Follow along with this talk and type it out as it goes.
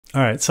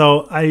All right,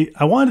 so I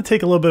wanted to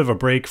take a little bit of a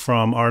break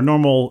from our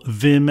normal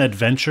Vim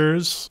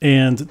adventures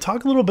and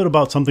talk a little bit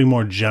about something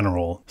more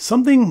general.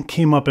 Something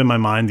came up in my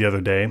mind the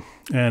other day,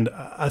 and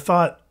I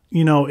thought,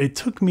 you know, it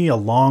took me a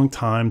long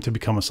time to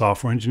become a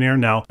software engineer.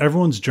 Now,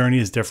 everyone's journey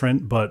is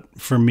different, but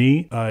for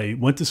me, I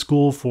went to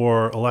school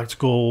for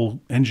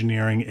electrical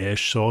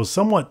engineering-ish, so I was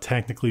somewhat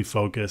technically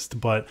focused,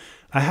 but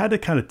I had to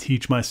kind of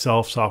teach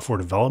myself software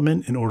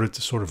development in order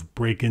to sort of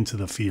break into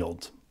the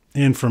field.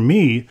 And for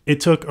me,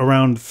 it took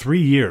around 3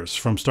 years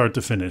from start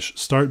to finish.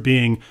 Start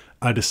being,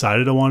 I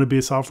decided I want to be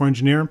a software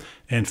engineer,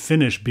 and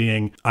finish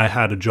being, I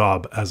had a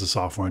job as a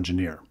software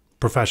engineer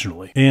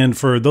professionally. And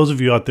for those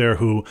of you out there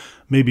who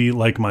maybe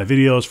like my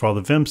videos for all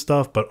the Vim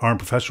stuff, but aren't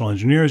professional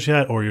engineers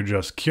yet, or you're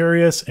just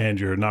curious and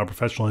you're not a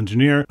professional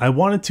engineer, I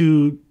wanted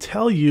to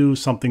tell you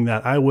something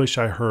that I wish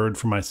I heard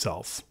for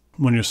myself.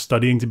 When you're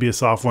studying to be a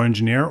software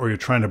engineer or you're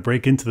trying to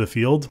break into the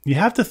field, you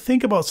have to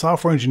think about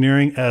software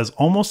engineering as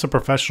almost a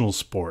professional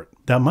sport.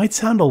 That might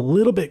sound a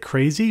little bit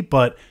crazy,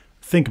 but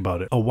think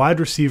about it. A wide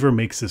receiver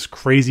makes this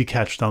crazy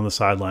catch down the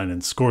sideline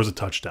and scores a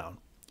touchdown.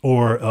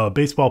 Or a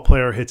baseball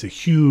player hits a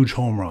huge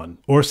home run.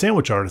 Or a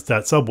sandwich artist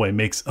at Subway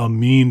makes a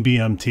mean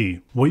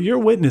BMT. What you're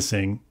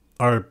witnessing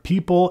are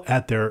people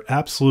at their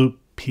absolute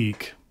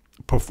peak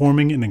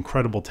performing an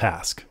incredible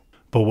task.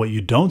 But what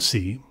you don't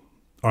see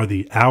are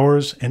the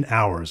hours and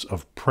hours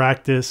of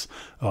practice,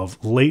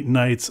 of late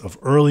nights, of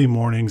early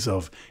mornings,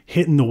 of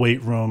hitting the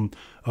weight room,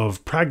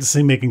 of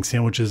practicing making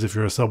sandwiches if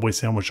you're a Subway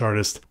sandwich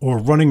artist, or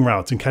running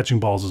routes and catching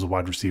balls as a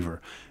wide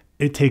receiver.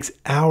 It takes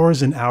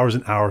hours and hours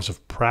and hours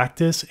of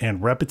practice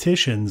and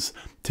repetitions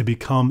to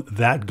become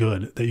that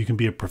good that you can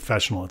be a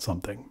professional at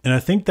something. And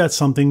I think that's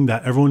something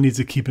that everyone needs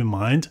to keep in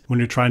mind when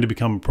you're trying to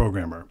become a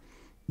programmer.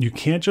 You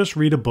can't just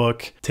read a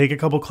book, take a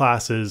couple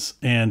classes,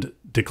 and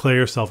declare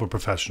yourself a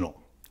professional.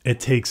 It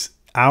takes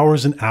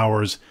hours and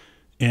hours,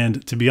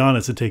 and to be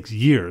honest, it takes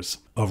years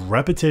of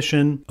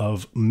repetition,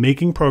 of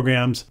making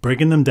programs,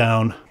 breaking them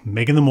down,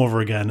 making them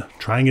over again,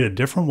 trying it a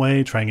different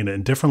way, trying it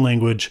in a different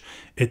language.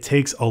 It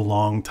takes a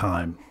long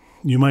time.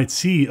 You might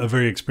see a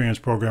very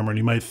experienced programmer and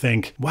you might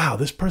think, wow,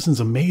 this person's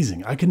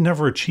amazing. I could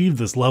never achieve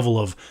this level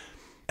of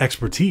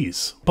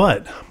expertise.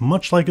 But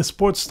much like a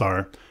sports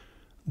star,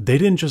 they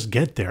didn't just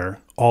get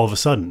there all of a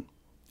sudden.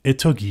 It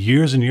took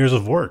years and years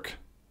of work.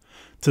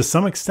 To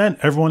some extent,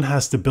 everyone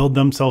has to build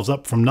themselves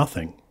up from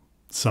nothing.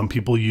 Some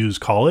people use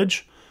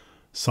college,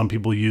 some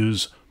people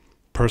use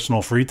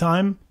personal free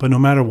time, but no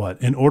matter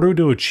what, in order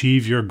to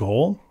achieve your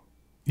goal,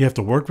 you have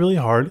to work really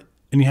hard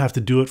and you have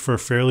to do it for a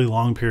fairly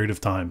long period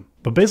of time.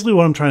 But basically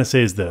what I'm trying to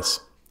say is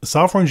this.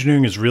 Software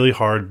engineering is really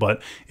hard,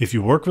 but if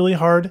you work really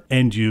hard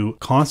and you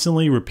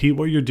constantly repeat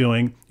what you're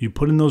doing, you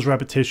put in those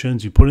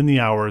repetitions, you put in the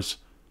hours,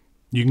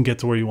 you can get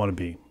to where you want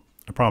to be.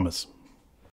 I promise.